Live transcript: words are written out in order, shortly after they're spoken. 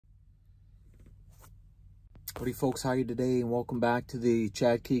Howdy folks, how are you today? And welcome back to the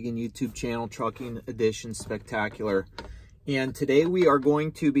Chad Keegan YouTube channel, Trucking Edition Spectacular. And today we are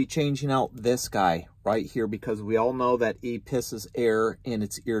going to be changing out this guy right here because we all know that he pisses air and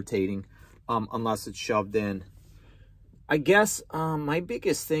it's irritating unless it's shoved in. I guess my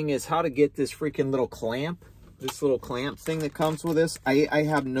biggest thing is how to get this freaking little clamp, this little clamp thing that comes with this. I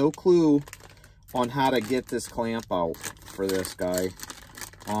have no clue on how to get this clamp out for this guy.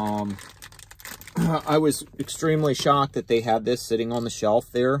 I was extremely shocked that they had this sitting on the shelf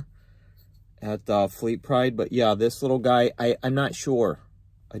there at Fleet Pride. But yeah, this little guy, I'm not sure.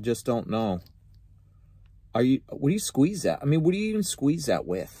 I just don't know. What do you squeeze that? I mean, what do you even squeeze that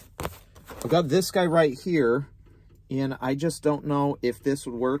with? I've got this guy right here, and I just don't know if this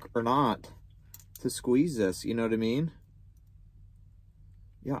would work or not to squeeze this. You know what I mean?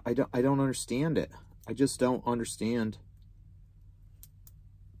 Yeah, I don't understand it. I just don't understand.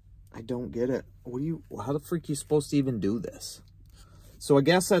 I don't get it. How the freak are you supposed to even do this? So I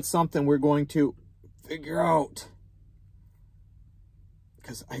guess that's something we're going to figure out.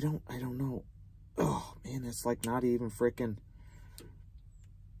 Because I don't know. Oh man, it's like not even freaking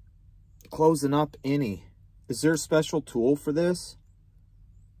closing up any. Is there a special tool for this?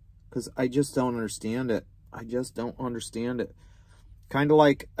 Because I just don't understand it. I just don't understand it. Kind of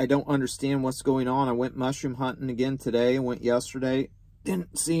like I don't understand what's going on. I went mushroom hunting again today. I went yesterday.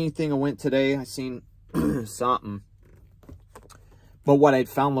 Didn't see anything. I went today. I seen something. But what I'd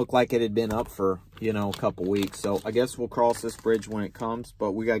found looked like it had been up for, you know, a couple weeks. So I guess we'll cross this bridge when it comes.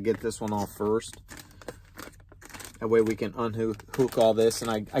 But we got to get this one off first. That way we can unhook all this.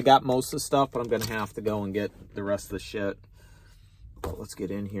 And I got most of the stuff, but I'm going to have to go and get the rest of the shit. But let's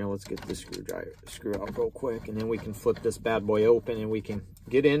get in here. Let's get this screw out real quick. And then we can flip this bad boy open and we can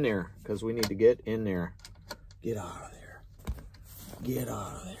get in there. Because we need to get in there. Get out of there. Get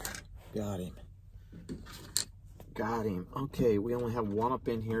out of there. Got him. Got him. Okay, we only have one up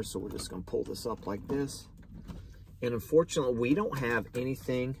in here, so we're just going to pull this up like this. And unfortunately, we don't have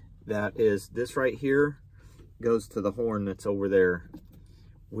anything that is, this right here goes to the horn that's over there.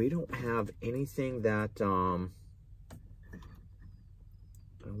 We don't have anything that, I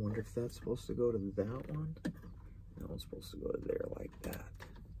wonder if that's supposed to go to that one. No, it's supposed to go to there like that.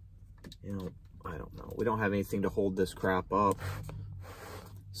 You know, I don't know. We don't have anything to hold this crap up.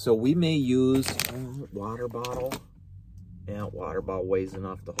 So we may use water bottle. Yeah, water bottle weighs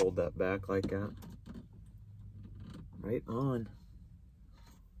enough to hold that back like that. Right on.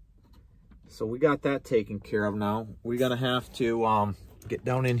 So we got that taken care of now. We're going to have to get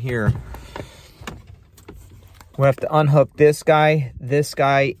down in here. We have to unhook this guy,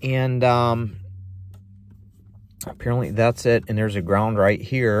 and apparently that's it. And there's a ground right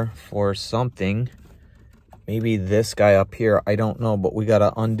here for something. Maybe this guy up here, I don't know, but we got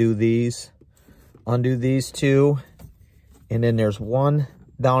to undo these two. And then there's one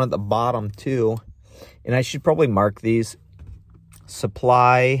down at the bottom too. And I should probably mark these.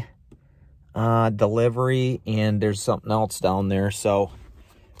 Supply, delivery, and there's something else down there. So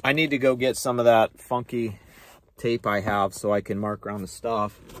I need to go get some of that funky tape I have so I can mark around the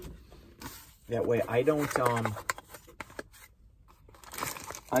stuff. That way I don't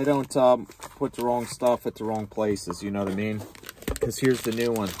put the wrong stuff at the wrong places, you know what I mean? Because here's the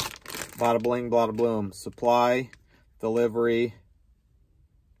new one. Bada bling, bada bloom. Supply, delivery,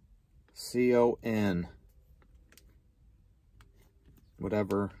 CON.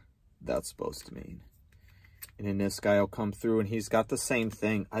 Whatever that's supposed to mean. And then this guy will come through and he's got the same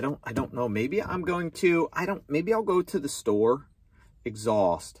thing. I don't know. Maybe I'm going to, maybe I'll go to the store.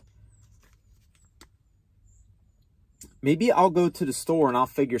 Exhaust. Maybe I'll go to the store and I'll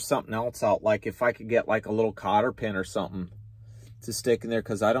figure something else out. Like if I could get like a little cotter pin or something to stick in there.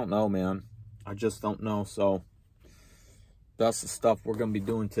 Because I don't know, man. I just don't know. So that's the stuff we're going to be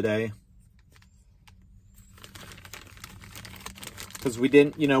doing today. Because we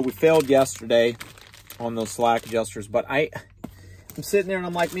didn't, you know, we failed yesterday on those slack adjusters. But I'm sitting there and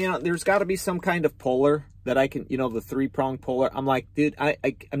I'm like, man, there's got to be some kind of puller that I can, you know, the 3-prong puller. I'm like, dude, I'm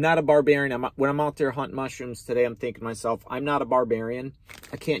not a barbarian. When I'm out there hunting mushrooms today, I'm thinking to myself, I'm not a barbarian.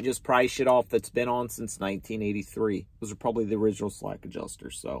 I can't just pry shit off that's been on since 1983. Those are probably the original slack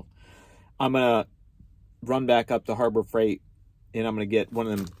adjusters. So I'm going to run back up to Harbor Freight and I'm going to get one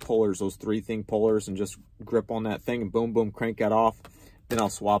of them pullers, those 3-thing pullers, and just grip on that thing and boom, boom, crank that off. Then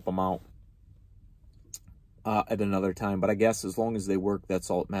I'll swap them out at another time. But I guess as long as they work, that's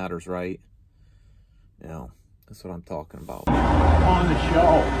all that matters, right? You know, that's what I'm talking about. On the show,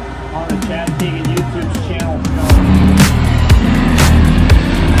 on the Chad Keegan YouTube channel.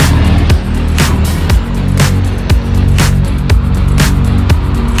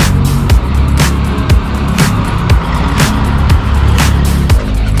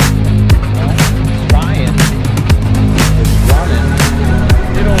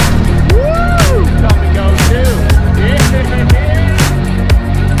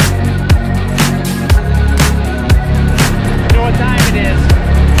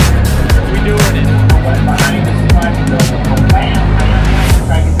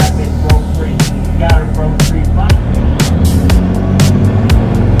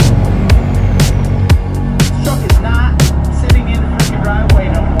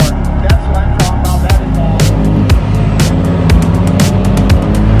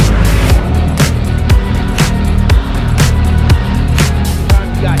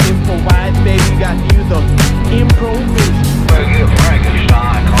 You got improvise, baby. You got to use the improvisation. Better get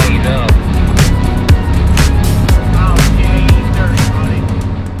Frankenstein cleaned up.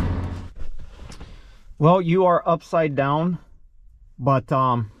 Well, you are upside down, but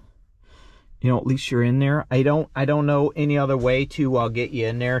you know, at least you're in there. I don't know any other way to get you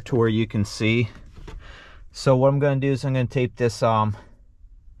in there to where you can see. So what I'm going to do is I'm going to tape this the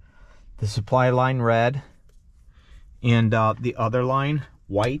supply line red and the other line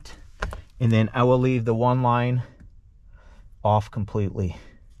white, and then I will leave the one line off completely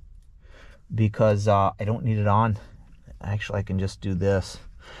because I don't need it on. Actually, I can just do this.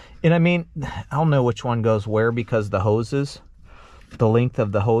 And I mean, I don't know which one goes where because the hoses, the length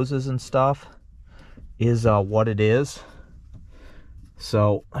of the hoses and stuff is what it is.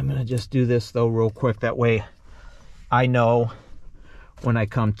 So I'm going to just do this though real quick. That way I know when I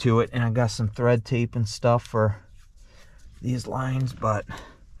come to it. And I got some thread tape and stuff for these lines,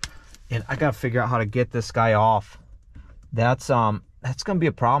 and I got to figure out how to get this guy off. That's going to be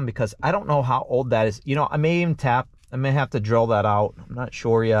a problem because I don't know how old that is. You know, I may have to drill that out. I'm not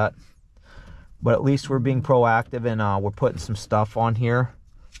sure yet. But at least we're being proactive and we're putting some stuff on here.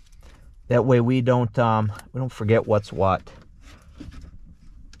 That way we don't forget what's what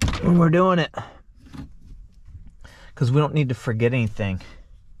when we're doing it. Because we don't need to forget anything.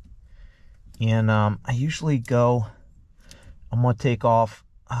 And I usually go, I'm going to take off,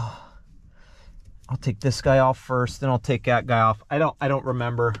 I'll take this guy off first, then I'll take that guy off. I don't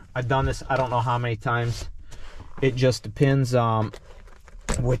remember. I've done this I don't know how many times. It just depends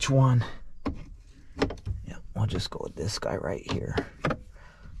which one. Yeah, I'll just go with this guy right here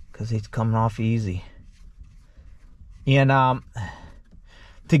because he's coming off easy. And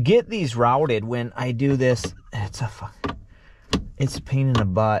to get these routed when I do this, it's a pain in the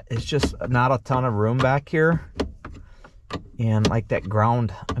butt. It's just not a ton of room back here. And like that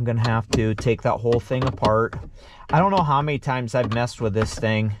ground, I'm gonna have to take that whole thing apart. I don't know how many times I've messed with this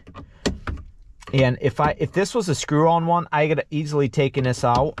thing. And if this was a screw-on one, I could have easily taken this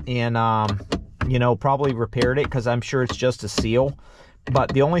out and you know, probably repaired it because I'm sure it's just a seal. But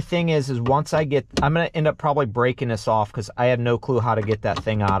the only thing is once I'm gonna end up probably breaking this off because I have no clue how to get that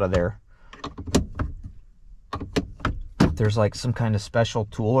thing out of there. If there's like some kind of special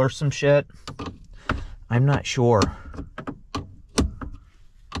tool or some shit, I'm not sure.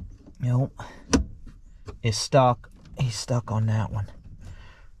 Nope, it's stuck. He's stuck on that one.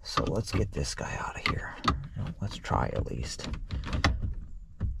 So let's get this guy out of here. Let's try at least.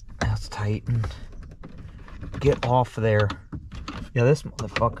 That's tighten. Get off there. Yeah, this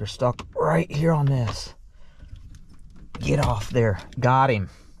motherfucker stuck right here on this. Get off there. Got him.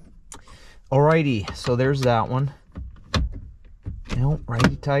 Alrighty, so there's that one. Nope,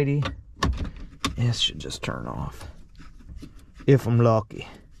 righty tighty. This should just turn off. If I'm lucky.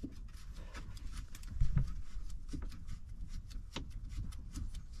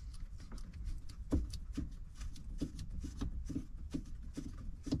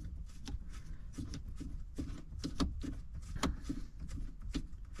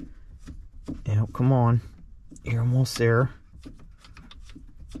 Come on, you're almost there.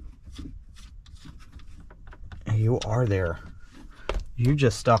 You are there. You're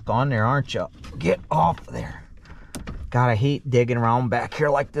just stuck on there, aren't you? Get off there. God, I hate digging around back here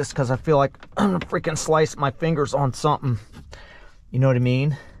like this because I feel like I'm gonna freaking slice my fingers on something. You know what I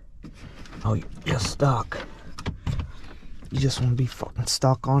mean? Oh, you're just stuck. You just want to be fucking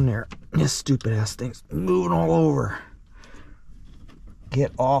stuck on there. This stupid ass thing's moving all over.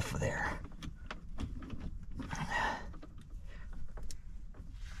 Get off of there.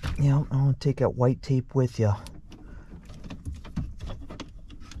 Yeah, I'm gonna take that white tape with you.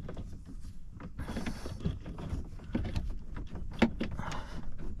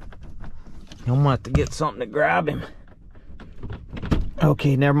 I'm gonna have to get something to grab him.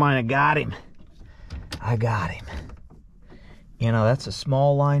 Okay, never mind, I got him. I got him. You know, that's a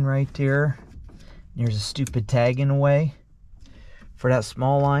small line right there. There's a stupid tag in the way for that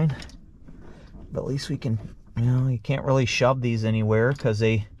small line. But at least we can, you know, you can't really shove these anywhere because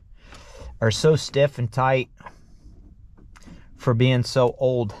they are so stiff and tight for being so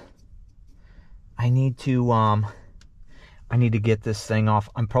old. I need to get this thing off.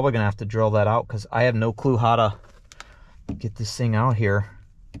 I'm probably gonna have to drill that out because I have no clue how to get this thing out here.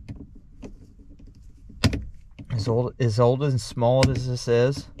 As old and small as this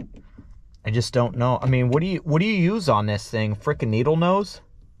is, I just don't know. I mean, what do you use on this thing? Frickin' needle nose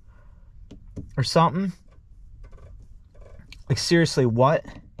or something? Like seriously, what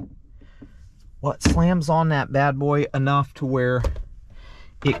slams on that bad boy enough to where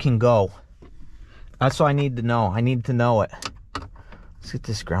it can go? That's what I need to know. I need to know it. Let's get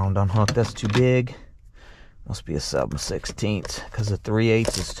this ground unhooked. That's too big. Must be a 7/16 because the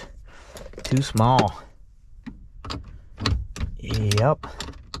 3/8 is too small. Yep.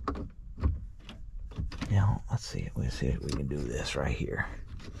 Now, let's see if we can do this right here.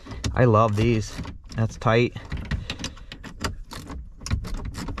 I love these. That's tight.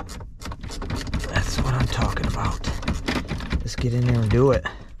 That's what I'm talking about. Just get in there and do it.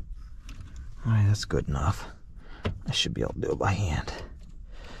 All right, that's good enough. I should be able to do it by hand.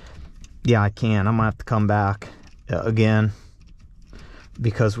 Yeah, I can. I'm gonna have to come back again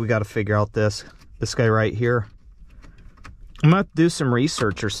because we got to figure out this guy right here. I'm gonna have to do some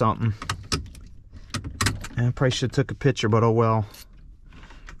research or something. And I probably should have took a picture, but oh well.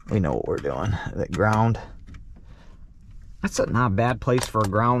 We know what we're doing. That ground. That's not a bad place for a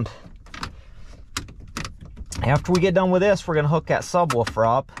ground. After we get done with this, we're gonna hook that subwoofer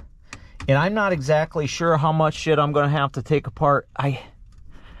up. And I'm not exactly sure how much shit I'm gonna have to take apart.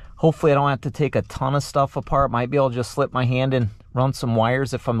 Hopefully I don't have to take a ton of stuff apart. Might be able to just slip my hand and run some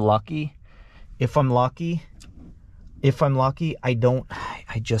wires if I'm lucky. If I'm lucky, I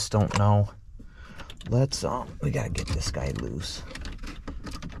just don't know. Let's, we gotta get this guy loose.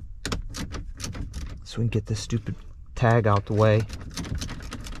 So we can get this stupid tag out the way.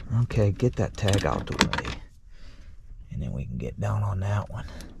 Okay, get that tag out the way. And then we can get down on that one.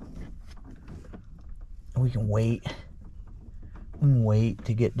 We can wait. We can wait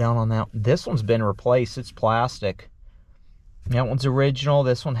to get down on that. This one's been replaced. It's plastic. That one's original.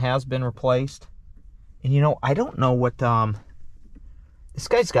 This one has been replaced. And you know, I don't know what, this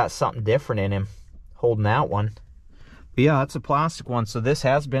guy's got something different in him holding that one. But yeah, that's a plastic one. So this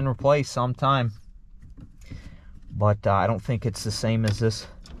has been replaced sometime. But I don't think it's the same as this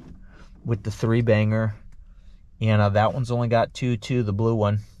with the 3-banger. And that one's only got 2 too, the blue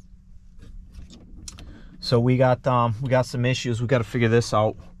one. So we got some issues. We got to figure this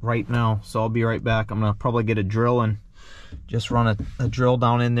out right now. So I'll be right back. I'm gonna probably get a drill and just run a drill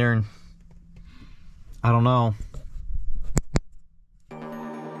down in there, and I don't know.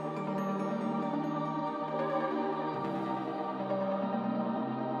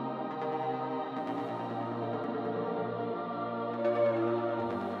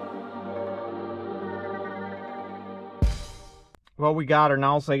 Well, we got her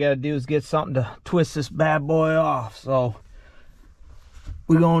now, so I gotta do is get something to twist this bad boy off. So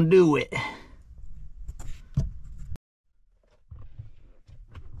we're gonna do it.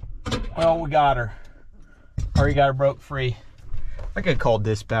 Well, we got her. Already got her broke free. I could call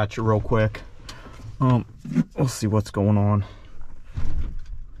dispatcher real quick. We'll see what's going on.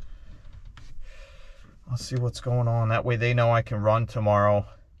 I'll see what's going on. That way they know I can run tomorrow.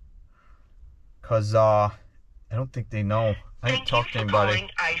 Cause I don't think they know. I didn't talk to anybody.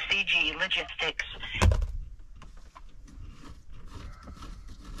 ICG Logistics.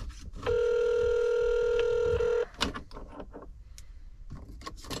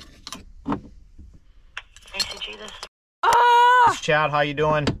 ICG this. It's Chad, how you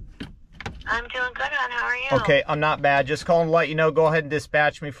doing? I'm doing good, hon. How are you? Okay, I'm not bad. Just calling to let you know, go ahead and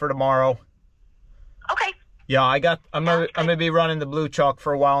dispatch me for tomorrow. Okay. Yeah, I'm gonna be running the blue chalk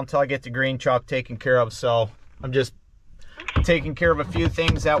for a while until I get the green chalk taken care of, so I'm just taking care of a few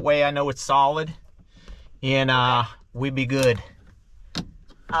things. That way I know it's solid, and we be good.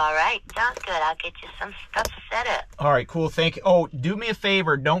 All right, sounds good. I'll get you some stuff set up. All right, cool. Thank you. Oh, do me a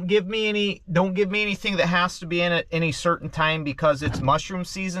favor. Don't give me anything that has to be in at any certain time because it's mushroom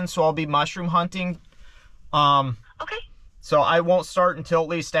season. So I'll be mushroom hunting. Okay. So I won't start until at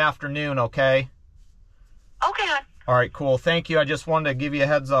least afternoon. Okay. Okay, hon. All right, cool. Thank you. I just wanted to give you a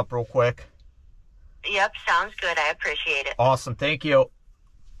heads up real quick. Yep, sounds good. I appreciate it. Awesome. Thank you.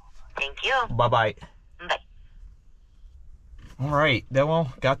 Thank you. Bye-bye. Bye. All right.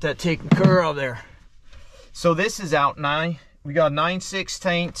 Well, got that taken care of there. So this is out 9. We got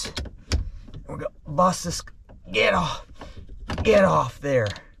 9/16. We're going to bust this. Get off there.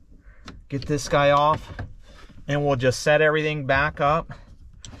 Get this guy off. And we'll just set everything back up.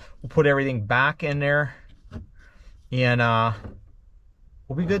 We'll put everything back in there. And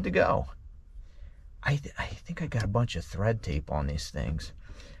we'll be good to go. I think I got a bunch of thread tape on these things.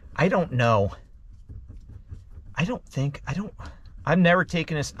 I don't know. I've never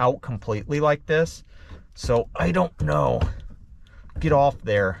taken this out completely like this, so I don't know. Get off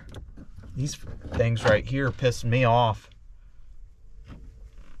there. These things right here are pissing me off.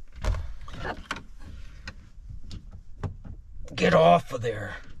 Get off of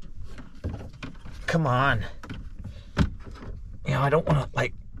there. Come on. Yeah, I don't want to,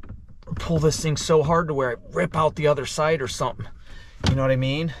 like, pull this thing so hard to where I rip out the other side or something. You know what I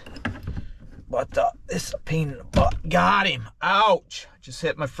mean? but this is a pain in the butt. Got him. Ouch. Just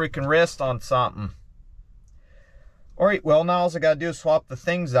hit my freaking wrist on something. All right, well, now all I got to do is swap the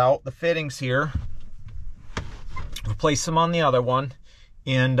things out, the fittings here, replace them on the other one,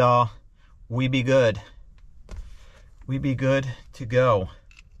 and we be good. We be good to go.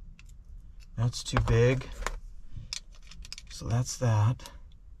 That's too big. So that's that.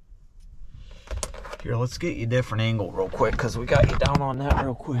 Here, let's get you a different angle real quick, because we got you down on that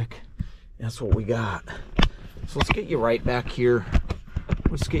real quick. That's what we got. So let's get you right back here.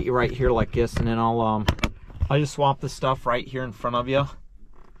 Let's get you right here like this, and then I'll just swap the stuff right here in front of you.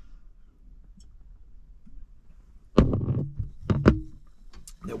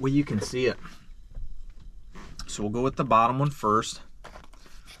 That way you can see it. So we'll go with the bottom one first. It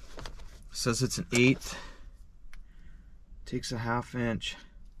says it's an 1/8. Takes a 1/2 inch.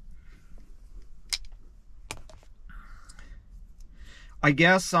 I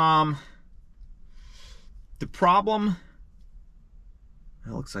guess the problem,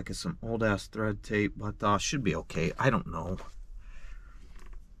 it looks like it's some old ass thread tape, but should be okay. I don't know.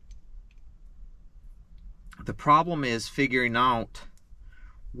 The problem is figuring out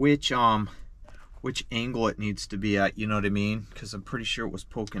which angle it needs to be at, you know what I mean? Because I'm pretty sure it was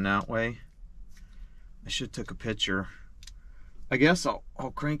poking that way. I should have took a picture. I guess I'll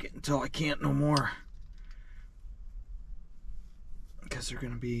crank it until I can't no more. Because they're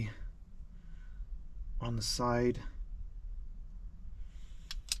gonna be on the side.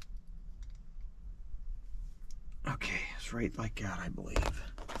 Okay, it's right like that, I believe.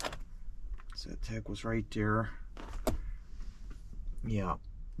 So that tag was right there. Yeah,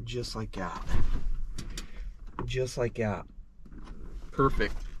 just like that. Just like that.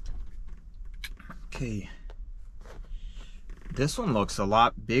 Perfect. Okay. This one looks a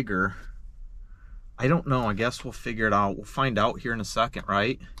lot bigger. I don't know. I guess we'll figure it out. We'll find out here in a second,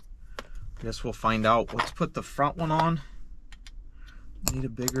 right? I guess we'll find out. Let's put the front one on. Need a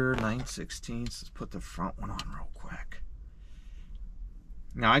bigger 9/16. Let's put the front one on real quick.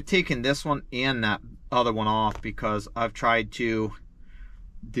 Now, I've taken this one and that other one off because I've tried to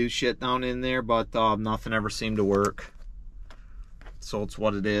do shit down in there, but nothing ever seemed to work. So it's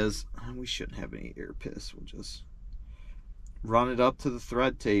what it is. We shouldn't have any air piss. We'll just run it up to the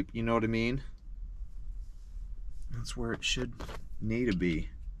thread tape. You know what I mean? That's where it should need to be.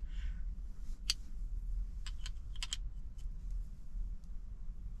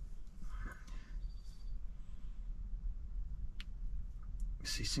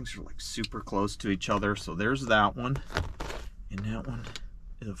 These things are like super close to each other. So there's that one, and that one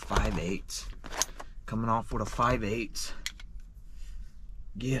is a 5/8. Coming off with a 5/8.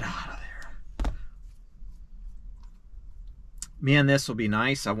 Get out of there. Man, this will be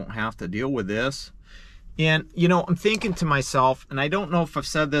nice. I won't have to deal with this. And, you know, I'm thinking to myself, and I don't know if I've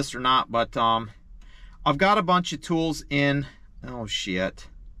said this or not, but I've got a bunch of tools in, oh shit,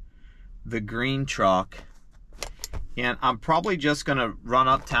 the green truck. And I'm probably just going to run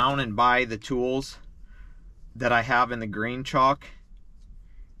uptown and buy the tools that I have in the green truck.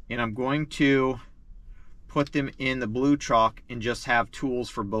 And I'm going to put them in the blue truck and just have tools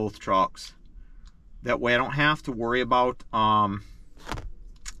for both trucks. That way I don't have to worry about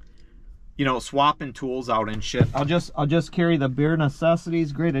you know, swapping tools out and shit. I'll just carry the bare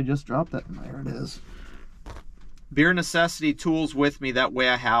necessities. Great, I just dropped that. There it is. Bare necessity tools with me. That way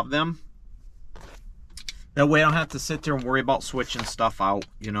I have them. That way I don't have to sit there and worry about switching stuff out.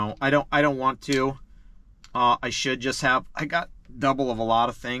 You know, I don't want to. I should just have. I got double of a lot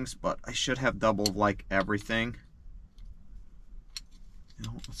of things, but I should have double of like everything. You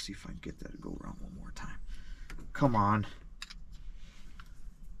know, let's see if I can get that to go around one more time. Come on.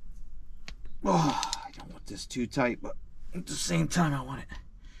 Oh, I don't want this too tight, but at the same time I want it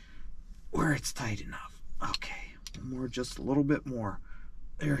where it's tight enough. Okay, one more, just a little bit more.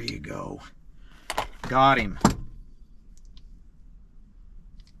 There you go. Got him.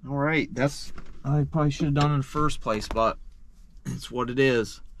 All right, that's, I probably should have done in the first place, but it's what it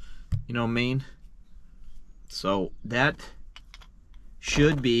is. You know what I mean? So that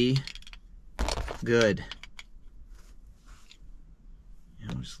should be good. Yeah,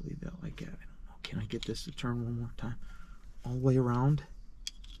 I'll just leave that like that. I don't know. Can I get this to turn one more time? All the way around?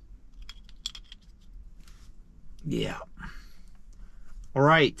 Yeah. All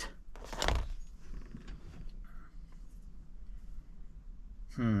right.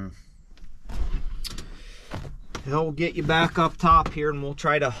 We'll get you back up top here and we'll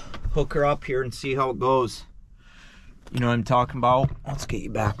try to hook her up here and see how it goes. You know what I'm talking about? Let's get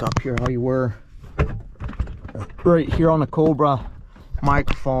you back up here how you were. Right here on the Cobra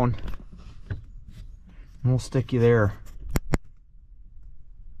microphone. And we'll stick you there.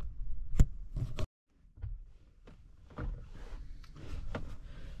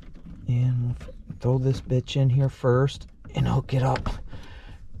 And we'll throw this bitch in here first and hook it up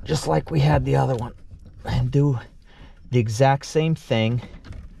just like we had the other one, and do the exact same thing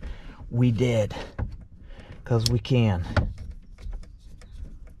we did, because we can.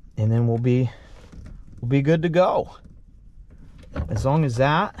 And then we'll be good to go. As long as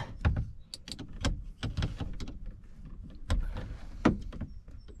that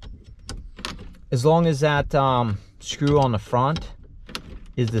screw on the front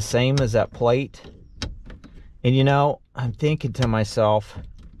is the same as that plate. And you know, I'm thinking to myself,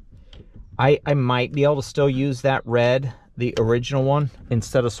 I might be able to still use that red, the original one,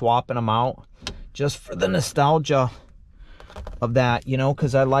 instead of swapping them out, just for the nostalgia of that, you know,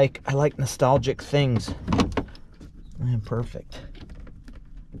 because I like nostalgic things. And perfect.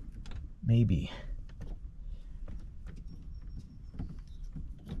 Maybe.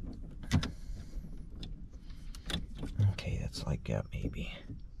 Okay, that's like that, maybe.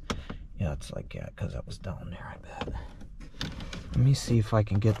 Yeah, it's like that because that was down there, I bet. Let me see if I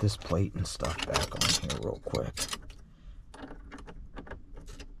can get this plate and stuff back on here real quick.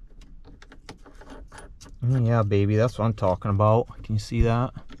 Yeah, baby, that's what I'm talking about. Can you see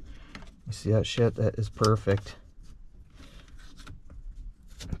that? You see that shit? That is perfect.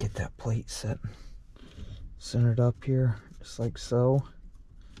 Get that plate set centered up here, just like so.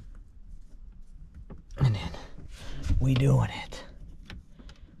 And then we doing it.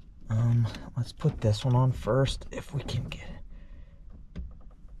 Let's put this one on first if we can get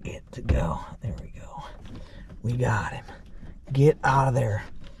it to go. There we go. We got him. Get out of there.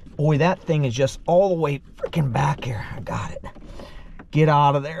 Boy, that thing is just all the way freaking back here. I got it. Get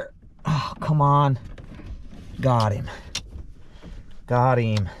out of there. Oh, come on. Got him. Got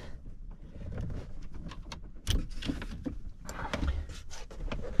him.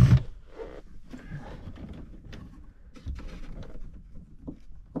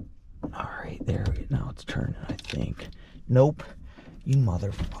 All right, there we go. Now it's turning, I think. Nope. You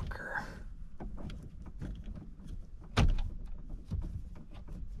motherfucker.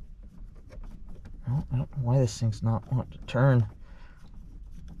 Oh, I don't know why this thing's not wanting to turn.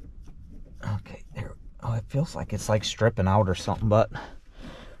 Okay, there. Oh, it feels like it's like stripping out or something, but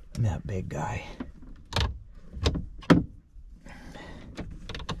that big guy.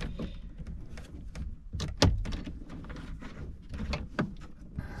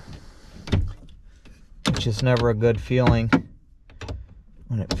 Which is never a good feeling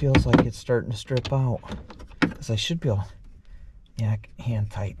when it feels like it's starting to strip out. Because I should be able, yeah, I can hand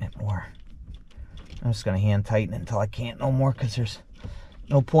tighten it more. I'm just going to hand tighten it until I can't no more, because there's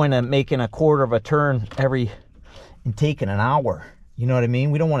no point in making a quarter of a turn and taking an hour. You know what I mean?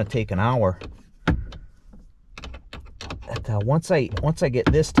 We don't want to take an hour. But, once I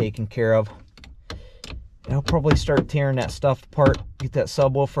get this taken care of, I'll probably start tearing that stuff apart, get that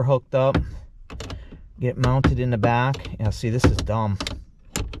subwoofer hooked up, get it mounted in the back. Yeah, see, this is dumb.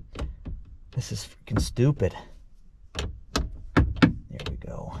 This is freaking stupid. There we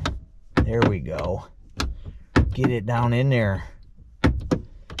go. There we go. Get it down in there.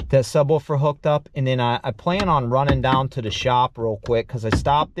 That subwoofer hooked up, and then I plan on running down to the shop real quick, because I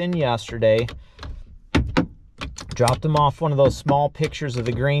stopped in yesterday, dropped them off one of those small pictures of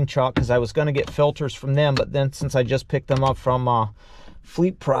the green truck, because I was going to get filters from them, but then since I just picked them up from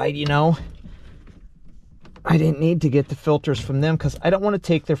Fleet Pride, you know, I didn't need to get the filters from them, because I don't want to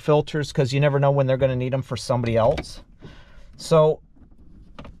take their filters, because you never know when they're going to need them for somebody else. So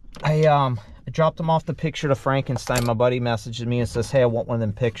I dropped them off the picture to Frankenstein. My buddy messaged me and says, hey, I want one of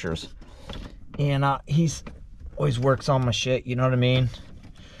them pictures. And he's always works on my shit, you know what I mean?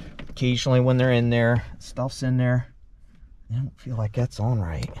 Occasionally when they're in there, stuff's in there. I don't feel like that's on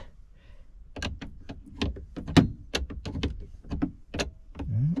right.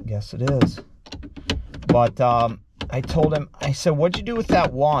 Guess it is. But I told him, I said, what'd you do with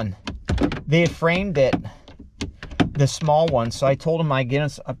that one? They had framed it, the small one, so I told him I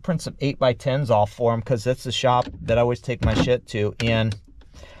print some 8x10s off for him, because that's the shop that I always take my shit to, and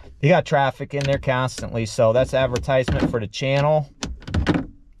they got traffic in there constantly. So that's advertisement for the channel,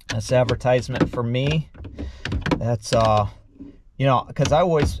 that's advertisement for me. That's you know, because I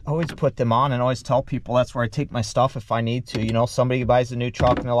always put them on and always tell people that's where I take my stuff if I need to. You know, somebody buys a new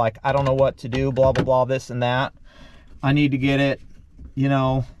truck and they're like, I don't know what to do, blah blah blah, this and that, I need to get it, you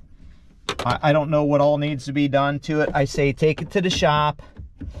know, I don't know what all needs to be done to it. I say take it to the shop,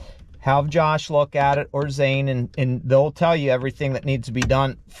 have Josh look at it, or Zane, and they'll tell you everything that needs to be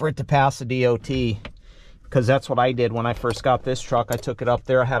done for it to pass the DOT. Because that's what I did when I first got this truck. I took it up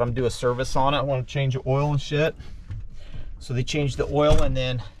there, I had them do a service on it. I want to change the oil and shit. So they changed the oil, and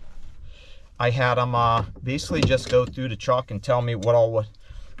then I had them basically just go through the truck and tell me what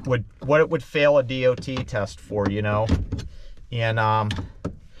what it would fail a DOT test for, you know. And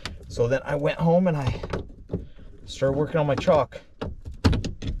so then I went home and I started working on my truck,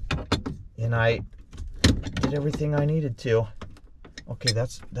 and I did everything I needed to. Okay,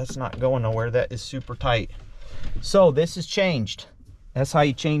 that's not going nowhere. That is super tight. So this is changed. That's how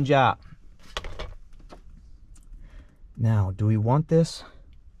you change that. Now, do we want this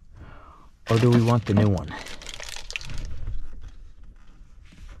or do we want the new one?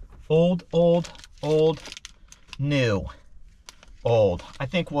 Old, new, old. I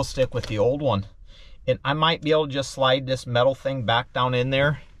think we'll stick with the old one. And I might be able to just slide this metal thing back down in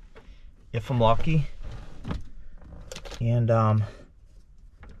there if I'm lucky. And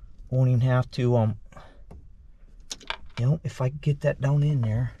won't even have to, you know, if I get that down in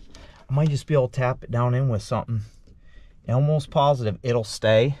there, I might just be able to tap it down in with something. I'm almost positive it'll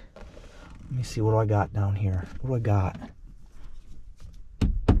stay. Let me see, what do I got down here? What do I got?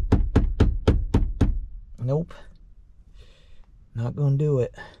 Nope. Not gonna do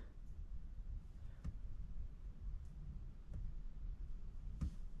it.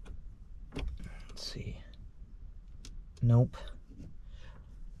 Let's see. Nope.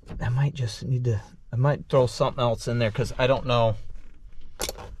 I might just need to, I might throw something else in there because I don't know.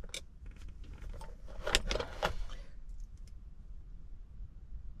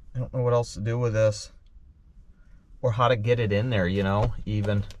 I don't know what else to do with this or how to get it in there, you know,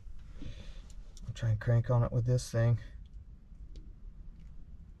 even. I'll try and crank on it with this thing.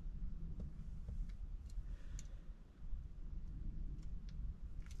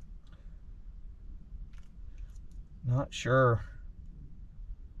 Not sure.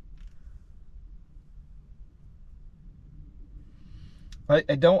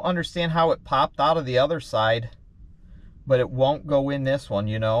 I don't understand how it popped out of the other side, but it won't go in this one,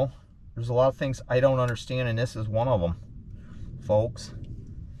 you know. There's a lot of things I don't understand, and this is one of them, folks.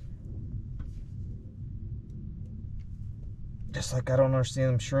 Just like I don't understand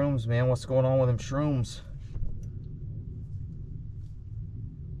them shrooms, man. What's going on with them shrooms?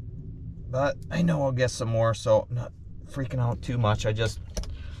 But I know I'll get some more, so I'm not freaking out too much. I just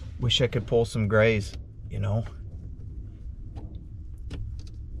wish I could pull some grays, you know.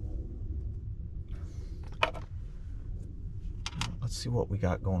 Let's see what we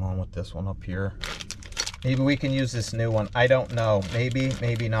got going on with this one up here. Maybe we can use this new one. I don't know. Maybe,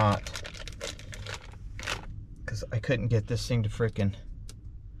 maybe not. Because I couldn't get this thing to freaking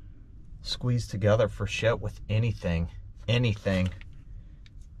squeeze together for shit with anything. Anything.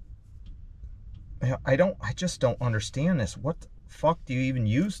 I just don't understand this. What the fuck do you even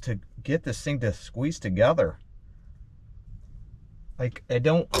use to get this thing to squeeze together? Like, I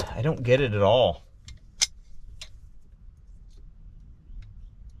don't get it at all.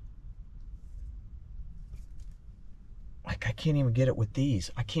 Like, I can't even get it with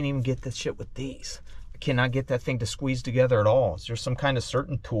these. I can't even get this shit with these. I cannot get that thing to squeeze together at all. Is there some kind of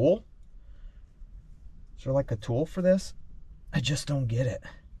certain tool? Is there like a tool for this? I just don't get it.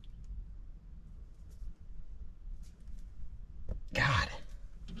 God.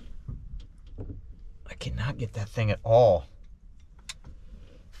 I cannot get that thing at all.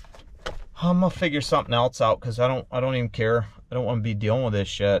 I'm gonna figure something else out because I don't even care. I don't want to be dealing with this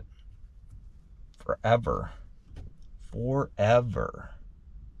shit forever. Forever.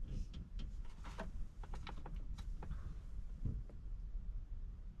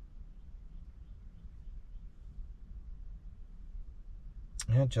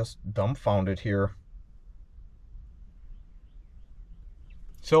 Yeah, just dumbfounded here.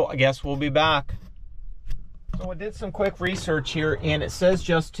 So I guess we'll be back. So I did some quick research here, and it says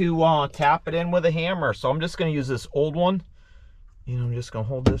just to tap it in with a hammer. So I'm just going to use this old one. You know, I'm just going to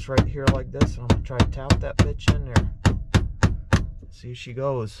hold this right here like this, and I'm going to try to tap that bitch in there. See if she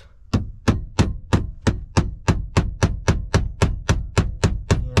goes. And,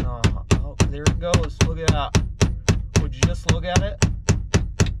 oh, there it goes. Look at that. Would you just look at it?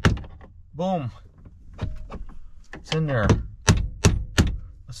 Boom. It's in there.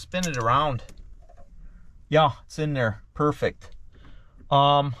 Let's spin it around. Yeah, it's in there. Perfect.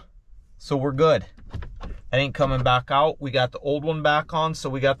 So we're good. That ain't coming back out. We got the old one back on, so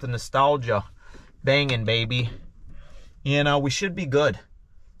we got the nostalgia banging, baby. And we should be good.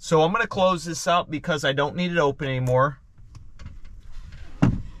 So I'm going to close this up because I don't need it open anymore.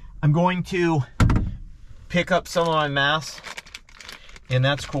 I'm going to pick up some of my mass. And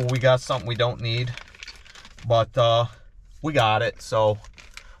that's cool. We got something we don't need. But we got it, so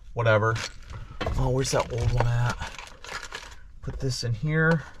whatever. Oh, where's that old one at? Put this in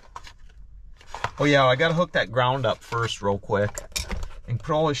here. Oh yeah, I gotta hook that ground up first real quick. And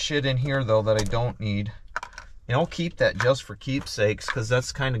put all this shit in here though that I don't need. And I'll keep that just for keepsakes, because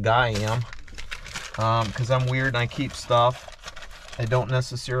that's the kind of guy I am. Because I'm weird and I keep stuff I don't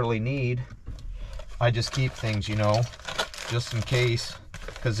necessarily need. I just keep things, you know, just in case,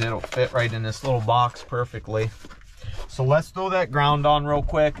 because it'll fit right in this little box perfectly. So let's throw that ground on real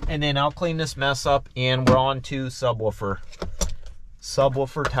quick, and then I'll clean this mess up, and we're on to subwoofer.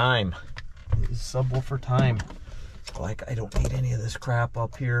 Subwoofer time. It is subwoofer time. Like, I don't need any of this crap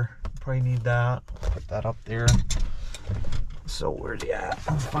up here. Probably need that. Put that up there. So where's he at?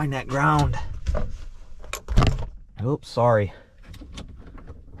 Let's find that ground. Oops, sorry.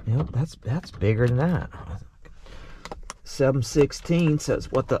 Yep, that's bigger than that. 7/16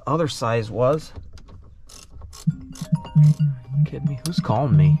 says what the other size was. Are you kidding me? Who's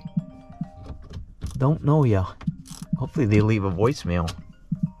calling me? Don't know ya. Hopefully they leave a voicemail.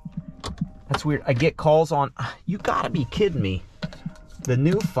 That's weird. I get calls on. You gotta be kidding me. The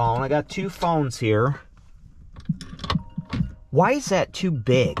new phone. I got two phones here. Why is that too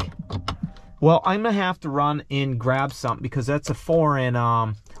big? Well, I'm gonna have to run and grab something, because that's a foreign.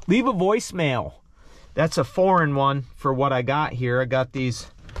 Leave a voicemail. That's a foreign one for what I got here. I got these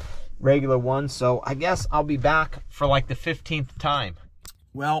regular ones, so I guess I'll be back for like the 15th time.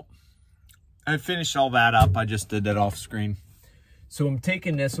 Well, I finished all that up. I just did that off screen. So I'm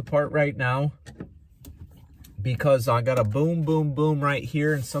taking this apart right now, because I got a boom, boom, boom right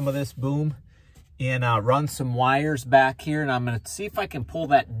here, and some of this boom, and run some wires back here, and I'm gonna see if I can pull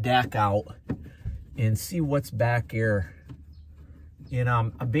that deck out and see what's back here. And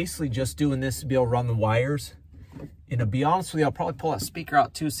I'm basically just doing this to be able to run the wires. And to be honest with you, I'll probably pull that speaker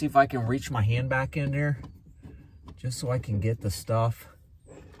out too, see if I can reach my hand back in there, just so I can get the stuff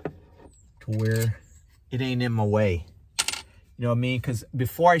to where it ain't in my way. You know what I mean? Because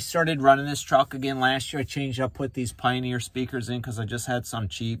before I started running this truck again last year, I changed up, put these Pioneer speakers in, because I just had some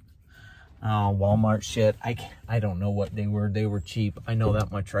cheap Walmart shit. I don't know what they were. They were cheap. I know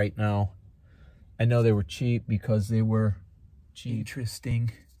that much right now. I know they were cheap because they were cheap.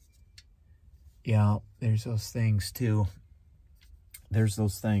 Interesting. Yeah, there's those things too. There's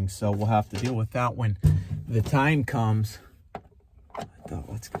those things. So we'll have to deal with that when the time comes.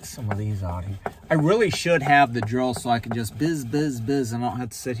 Let's get some of these out here. I really should have the drill so I can just biz, and I don't have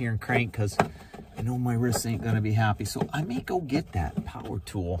to sit here and crank, because I know my wrists ain't going to be happy. So I may go get that power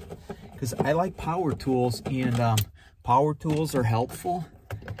tool, because I like power tools, and power tools are helpful.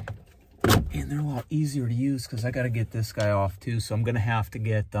 And they're a lot easier to use, because I got to get this guy off too. So I'm going to have to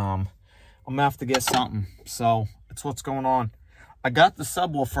get, I'm going to have to get something. So that's what's going on. I got the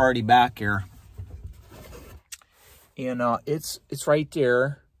subwoofer already back here. And it's right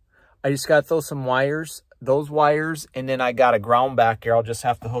there. I just got to throw some wires, those wires, and then I got a ground back here. I'll just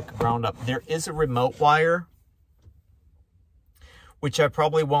have to hook the ground up. There is a remote wire, which I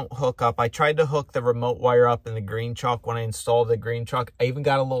probably won't hook up. I tried to hook the remote wire up in the green truck when I installed the green truck. I even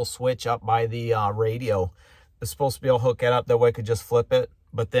got a little switch up by the radio. It's supposed to be able to hook it up. That way I could just flip it.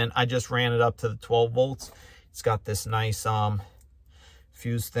 But then I just ran it up to the 12 volts. It's got this nice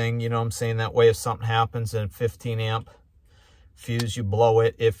fuse thing, you know what I'm saying? That way if something happens and 15 amp fuse, you blow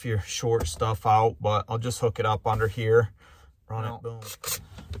it if you short stuff out. But I'll just hook it up under here, run it, boom.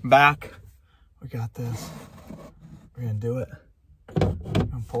 Back, we got this. We're gonna do it. I'm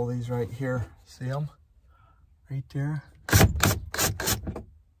gonna pull these right here. See them? Right there.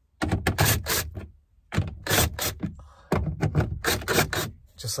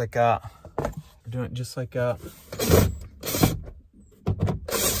 Just like that. We're doing it just like that.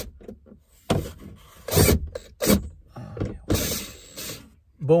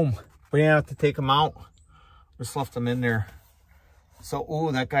 Boom. We didn't have to take them out. Just left them in there. So,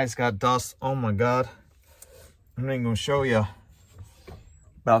 ooh, that guy's got dust. Oh my God. I'm not even gonna show you.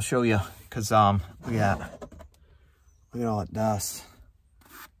 But I'll show you. Cause look at all that dust.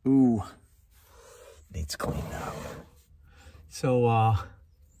 Ooh. Needs cleaned up. So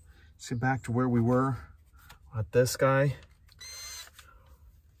let's get back to where we were. At this guy.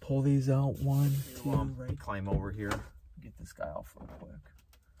 Pull these out. 1, 2, right. Climb over here. Get this guy off real quick.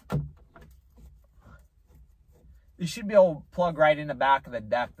 You should be able to plug right in the back of the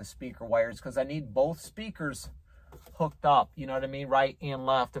deck, the speaker wires, because I need both speakers hooked up, you know what I mean, right and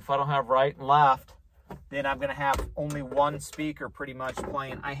left. If I don't have right and left, then I'm going to have only one speaker pretty much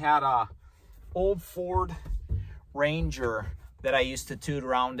playing. I had a old Ford Ranger that I used to toot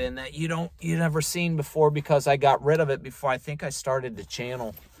around in that you never seen before, because I got rid of it before I think I started the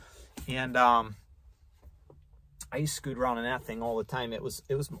channel. And I used to scoot around in that thing all the time. It was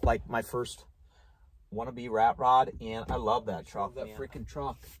like my first wannabe rat rod, and I love that truck, that freaking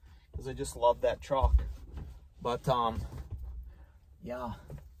truck, because I just love that truck. But yeah,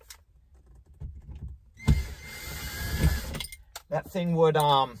 that thing would,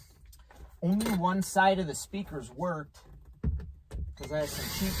 only one side of the speakers worked because I had some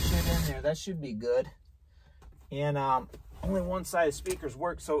cheap shit in there. That should be good. And only one side of the speakers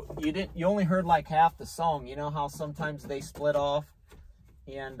worked, so you only heard like half the song. You know how sometimes they split off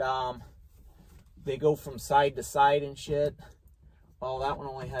and they go from side to side and shit? Well, that one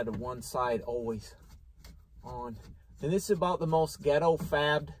only had one side always on. And this is about the most ghetto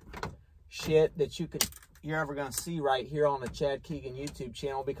fabbed shit that you're ever gonna see right here on the Chad Keegan YouTube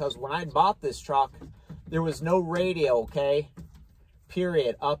channel, because when I bought this truck, there was no radio, okay?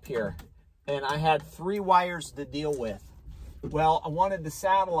 Period, up here. And I had 3 wires to deal with. Well, I wanted the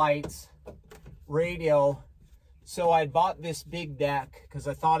satellites radio, so I bought this big deck because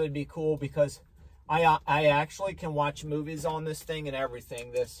I thought it'd be cool, because I actually can watch movies on this thing and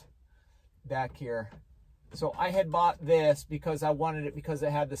everything, this deck here. So I had bought this because I wanted it because it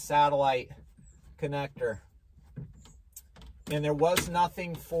had the satellite connector. And there was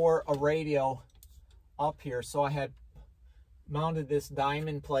nothing for a radio up here, so I had mounted this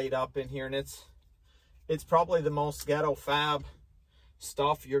diamond plate up in here, and it's probably the most ghetto fab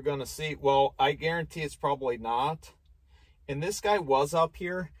stuff you're gonna see. Well, I guarantee it's probably not. And this guy was up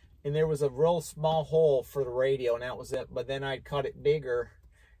here, and there was a real small hole for the radio, and that was it. But then I'd cut it bigger,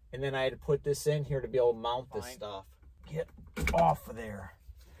 and then I had to put this in here to be able to mount this stuff. Get off of there.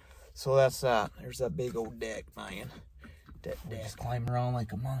 So that's that. There's that big old deck, man. That deck. Climbing around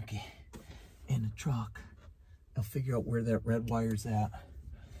like a monkey in the truck. I'll figure out where that red wire's at.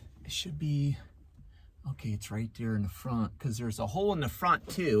 It should be, okay, it's right there in the front, because there's a hole in the front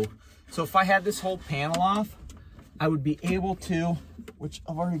too. So if I had this whole panel off, I would be able to, which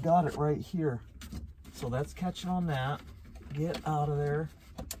I've already got it right here. So that's catching on that. Get out of there.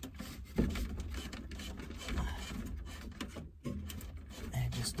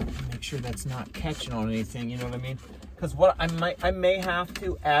 And just make sure that's not catching on anything, you know what I mean? Because what I may have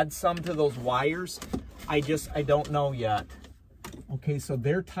to add some to those wires. I don't know yet. Okay, so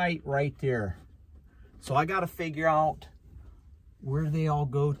they're tight right there. So I gotta figure out where they all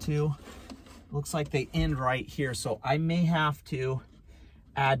go to. Looks like they end right here. So I may have to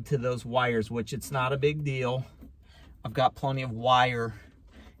add to those wires, which it's not a big deal. I've got plenty of wire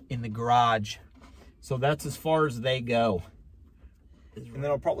in the garage. So that's as far as they go. And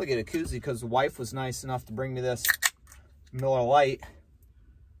then I'll probably get a koozie, because the wife was nice enough to bring me this Miller Lite.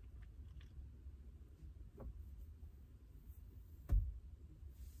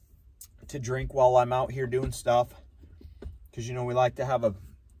 To drink while I'm out here doing stuff, because you know we like to have a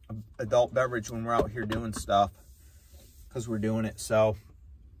adult beverage when we're out here doing stuff, because we're doing it. So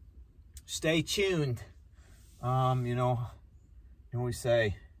stay tuned. You know what we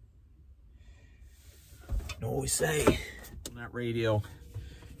say on that radio.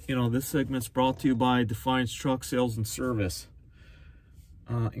 You know, this segment's brought to you by Defiance Truck Sales and Service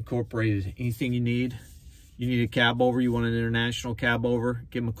Incorporated. Anything you need a Cabover, you want an international Cabover,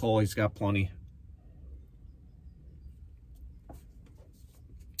 give him a call. He's got plenty.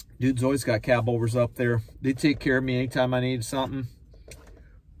 Dude's always got Cabovers up there. They take care of me anytime I need something.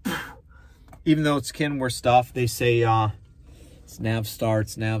 Even though it's Kenworth stuff, they say it's Navstar,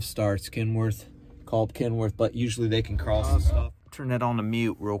 Kenworth, called Kenworth, but usually they can cross the stuff. Turn that on to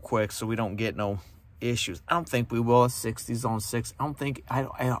mute real quick so we don't get no issues. I don't think we will. 60s on 6. I don't think,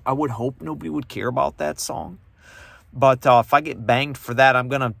 I would hope nobody would care about that song. But if I get banged for that, I'm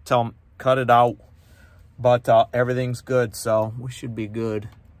going to tell them, cut it out. But everything's good, so we should be good.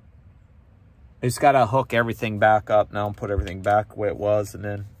 I just got to hook everything back up now and put everything back the way it was, and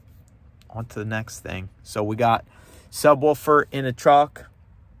then on to the next thing. So we got subwoofer in a truck.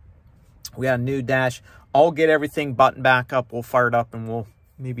 We got a new dash. I'll get everything buttoned back up. We'll fire it up, and we'll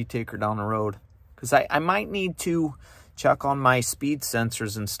maybe take her down the road. Because I might need to check on my speed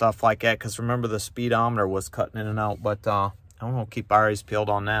sensors and stuff like that. Because remember, the speedometer was cutting in and out. But I don't know, keep our eyes peeled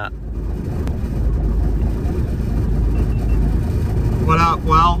on that. What up?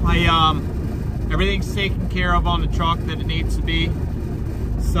 Well, everything's taken care of on the truck that it needs to be.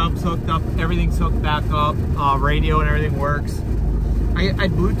 Sub's hooked up. Everything's hooked back up. Radio and everything works. I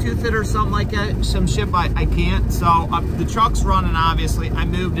Bluetooth it or something like that, some shit, but I can't. So the truck's running, obviously. I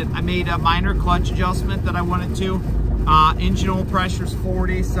moved it. I made a minor clutch adjustment that I wanted to. Engine oil pressure's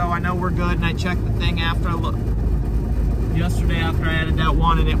 40, so I know we're good. And I checked the thing after I looked yesterday after I added that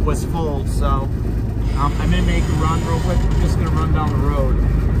one, and it was full. So I may make a run real quick. I'm just gonna run down the road.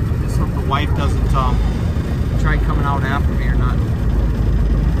 Just hope the wife doesn't try coming out after me or not.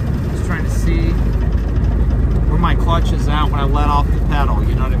 Just trying to see where my clutch is at when I let off the pedal,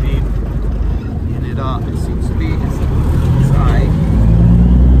 you know what I mean? And it seems to be, it's high.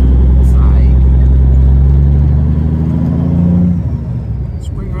 It's high.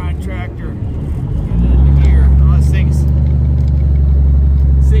 ride tractor. Get into gear. Oh, this thing is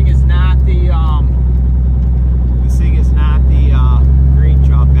not the green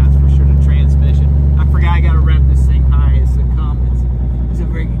truck, that's for sure. The transmission. I forgot I gotta rev this thing high. It's a Cummins. It's a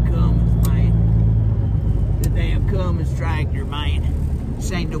freaking Cummins, man. The damn Cummins tractor, man.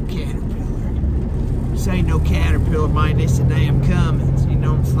 This ain't no Caterpillar. This ain't no Caterpillar, man. This a damn Cummins. You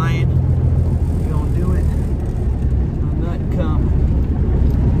know what I'm saying? You gonna do it? I'm not coming.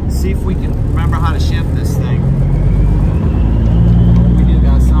 Let's see if we can remember how to shift this thing. We do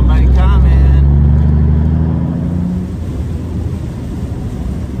got somebody coming.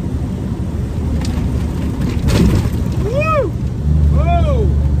 Woo! Oh!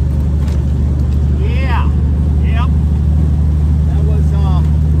 Yeah. Yep. That was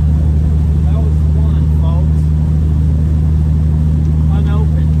fun, folks.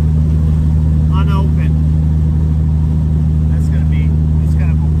 Unopened.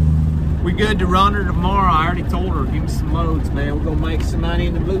 We good to run her tomorrow. I already told her, give me some loads, man. We're gonna make some money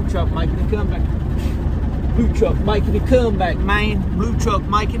in the blue truck making a comeback. Blue truck making a comeback, man. Blue truck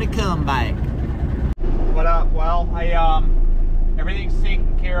making a comeback. What up? Well, everything's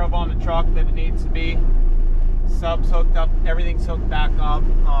taken care of on the truck that it needs to be. Subs hooked up, everything's hooked back up.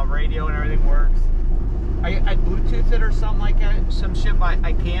 Radio and everything works. I Bluetooth it or something like that. Some shit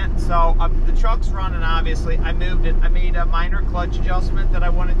I can't. So the truck's running, obviously. I moved it. I made a minor clutch adjustment that I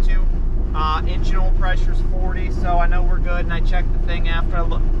wanted to. Engine oil pressure's 40, so I know we're good. And I checked the thing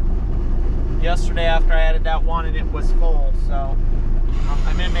yesterday after I added that one, and it was full. So I'm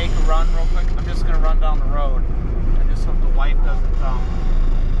gonna make a run real quick. I'm just gonna run down the road. I just hope the wife doesn't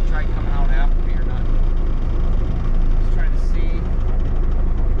try coming out after me or not. Just trying to see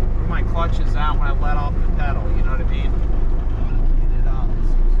where my clutch is at when I let off the pedal. You know what I mean? Get it up. It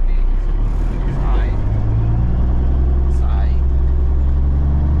seems to be high.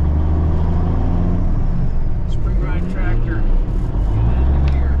 Tractor.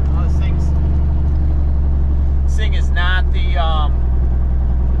 Here. Oh, this thing is not the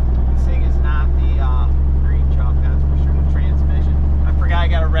green truck, that's for sure. The transmission. I forgot I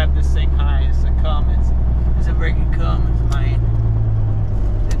gotta rev this thing high. It's a Cummins. It's a freaking Cummins, man.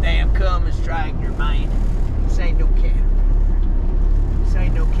 The damn Cummins tractor, man. This ain't no Caterpillar. This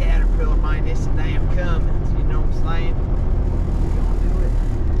ain't no Caterpillar, man. This a damn Cummins. You know what I'm saying? You gonna do it?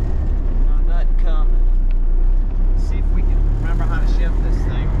 No, nothing coming. See if we can remember how to shift this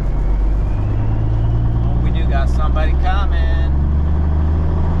thing. Oh, we do got somebody coming.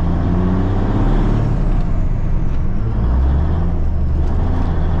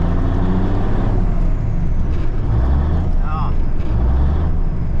 Oh.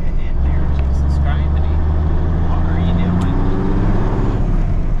 Get in there, Jesus Christ. What are you doing?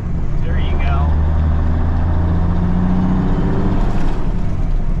 There you go.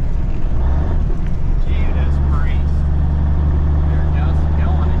 Judas Priest.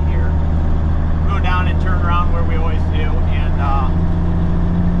 Down and turn around where we always do and figure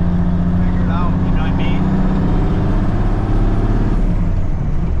it out, you know what I mean?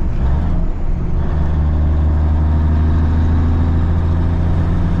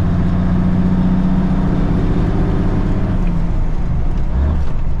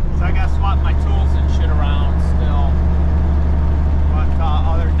 So I gotta swap my tools and shit around still. But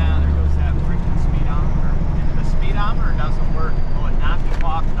other than that, there goes that freaking speedometer. If the speedometer doesn't work, will it not be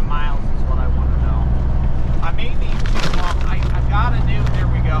clocking the miles is what I want to know. I may need to, I got a new, there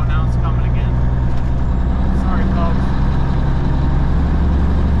we go, now it's coming again. Sorry, folks.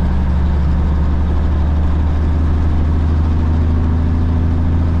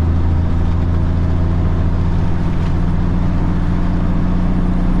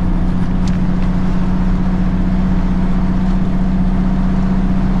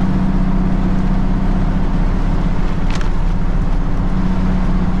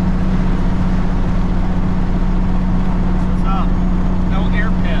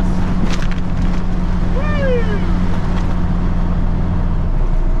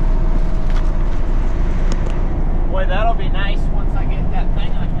 That'll be nice once I get that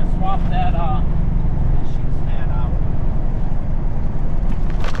thing. I can swap that shoes mat out.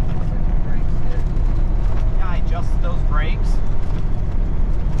 Yeah, I adjusted those brakes.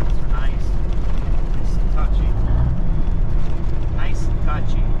 Those are nice. Nice and touchy. Nice and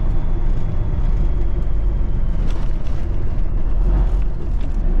touchy.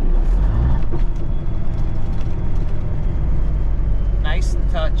 Nice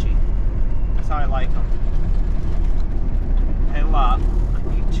and touchy. That's how I like them. A lot. I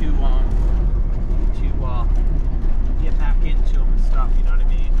need to get back into them and stuff, you know what I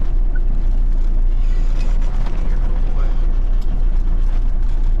mean? Here, real quick.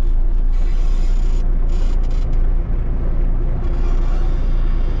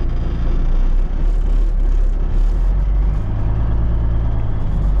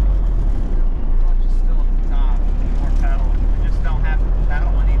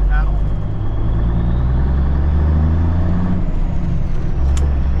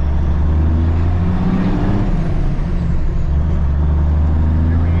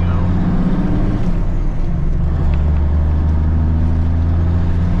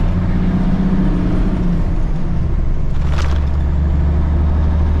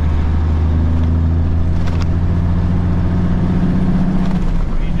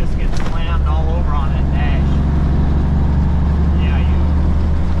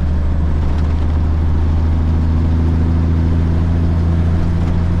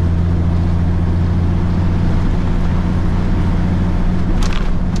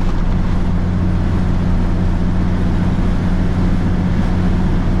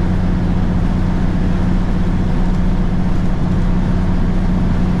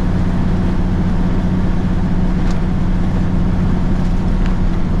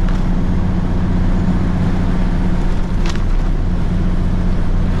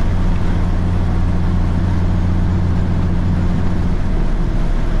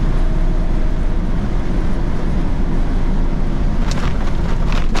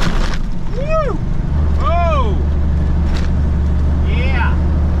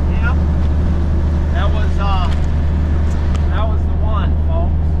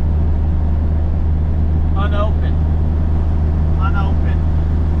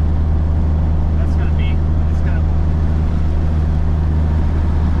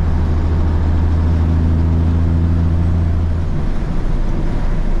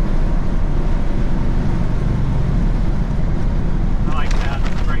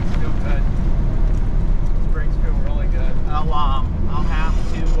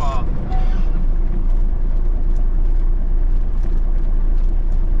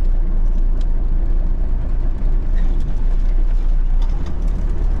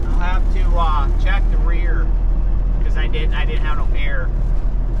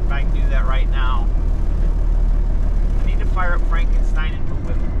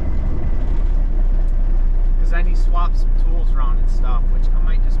 swap some tools around and stuff, which I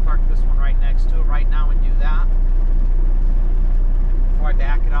might just park this one right next to it right now and do that before I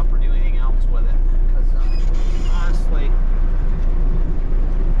back it up or do anything else with it. Because honestly,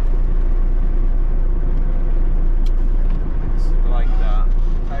 like the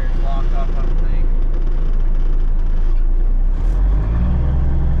tires lock up, I don't think.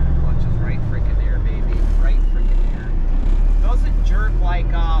 Clutch is right freaking there, baby. Right freaking there. Doesn't jerk like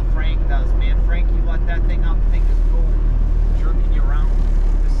Frank does, man. Frank, you let that thing up, the thing is go jerking you around.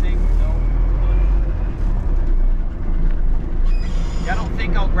 This thing, no. Yeah, I don't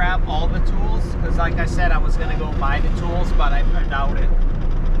think I'll grab all the tools, because like I said, I was going to go buy the tools, but I doubt it.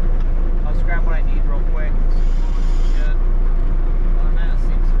 I'll just grab what I need real quick. Good. Other than that,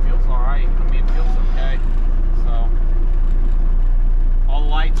 it feels alright. I mean, it feels okay. So, all the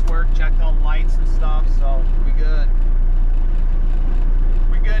lights work, checked all the lights and stuff, so we good.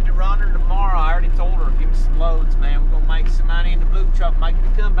 We good to run her tomorrow. I already told her, give me some loads, man. We're going to make some money in the blue truck, making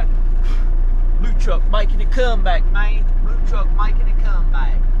a comeback. Blue truck making a comeback, man. Blue truck making a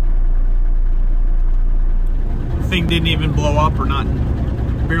comeback. The thing didn't even blow up or nothing.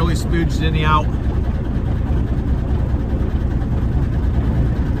 Barely spooged any out.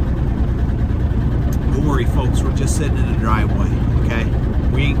 Don't worry, folks. We're just sitting in the driveway, okay?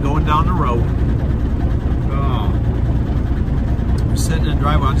 We ain't going down the road. Oh. We're sitting in the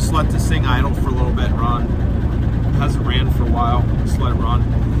driveway. I'll just let this thing idle for a little bit and run. It hasn't ran for a while. Just let it run.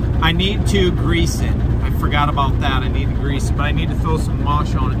 I need to grease it. I forgot about that. I need to grease it, but I need to throw some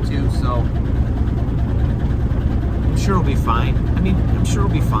wash on it too, so I'm sure it'll be fine. I mean, I'm sure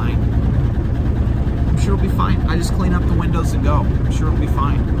it'll be fine. I'm sure it'll be fine. I just clean up the windows and go. I'm sure it'll be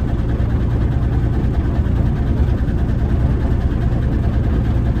fine.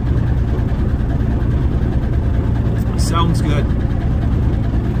 Sounds good.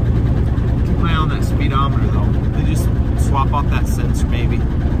 Keep my eye on that speedometer though. They just swap out that sensor maybe.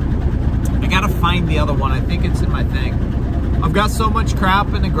 I gotta find the other one. I think it's in my thing. I've got so much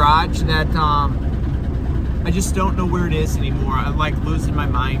crap in the garage that I just don't know where it is anymore. I'm like losing my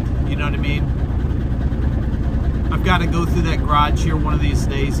mind. You know what I mean? I've got to go through that garage here one of these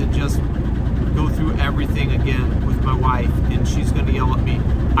days and just go through everything again with my wife, and she's gonna yell at me.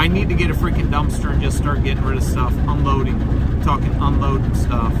 I need to get a freaking dumpster and just start getting rid of stuff, unloading. I'm talking unloading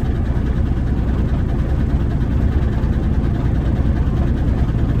stuff.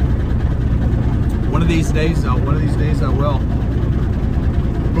 One of these days, though, one of these days I will.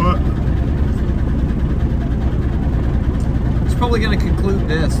 But it's probably going to conclude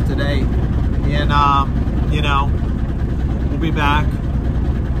this today. And, you know, we'll be back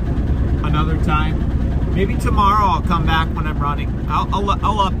another time. Maybe tomorrow I'll come back when I'm running. I'll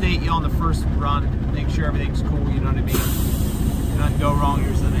update you on the first run. Make sure everything's cool, you know what I mean? Nothing go wrong.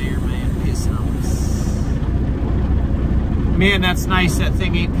 Here's an air, man. Pissing on us. Man, that's nice. That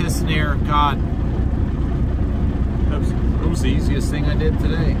thing ain't pissing air. God. That was the easiest thing I did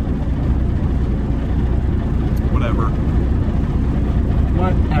today. Whatever.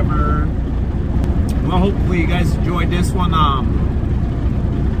 Whatever. Well, hopefully you guys enjoyed this one.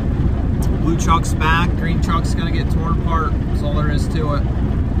 Blue truck's back. Green truck's gonna get torn apart. That's all there is to it.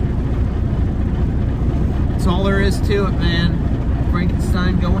 That's all there is to it, man.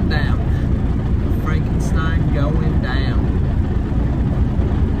 Frankenstein going down. Frankenstein going down.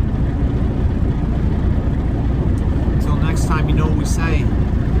 Until next time, you know what we say.